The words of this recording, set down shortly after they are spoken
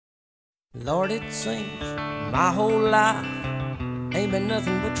Lord, it seems my whole life ain't been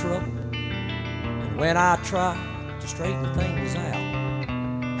nothing but trouble. And when I try to straighten things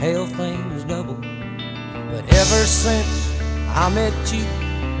out, hell things double. But ever since I met you,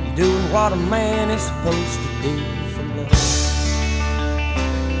 I'm doing what a man is supposed to do for love.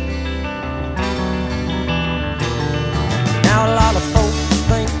 Now a lot of folks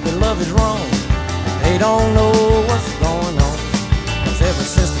think that love is wrong. They don't know what's going on. 'Cause ever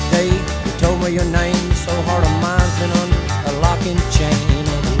since the day you told me your name, so heart of mine's been under a lock and chain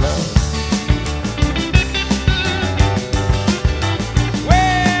of love.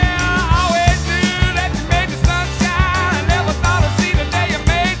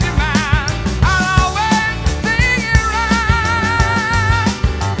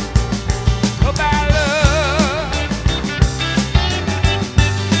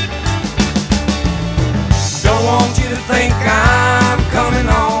 Want you to think I'm coming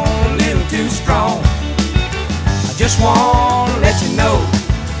on a little too strong. I just want to let you know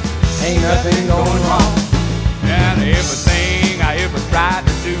ain't nothing going wrong. And everything I ever tried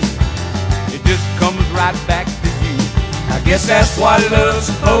to do, it just comes right back to you. I guess that's what love's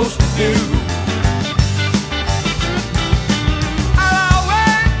supposed to do.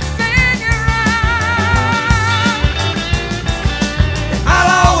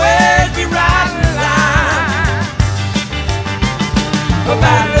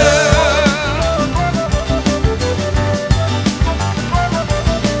 About love.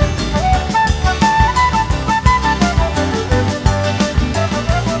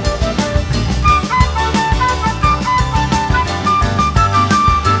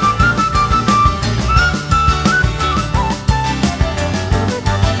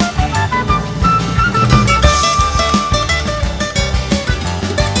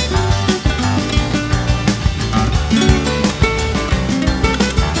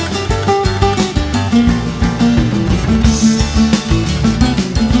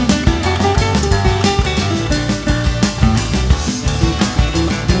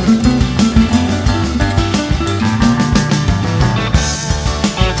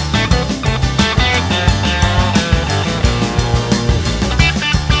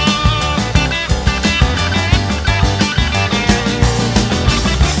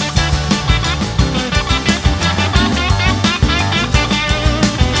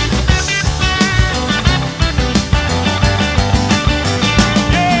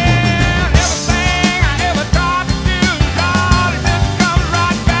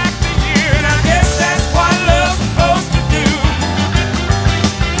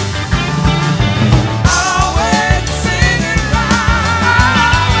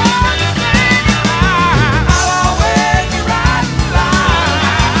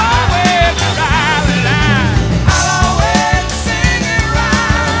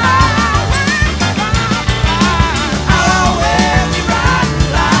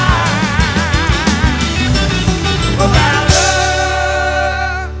 Bye.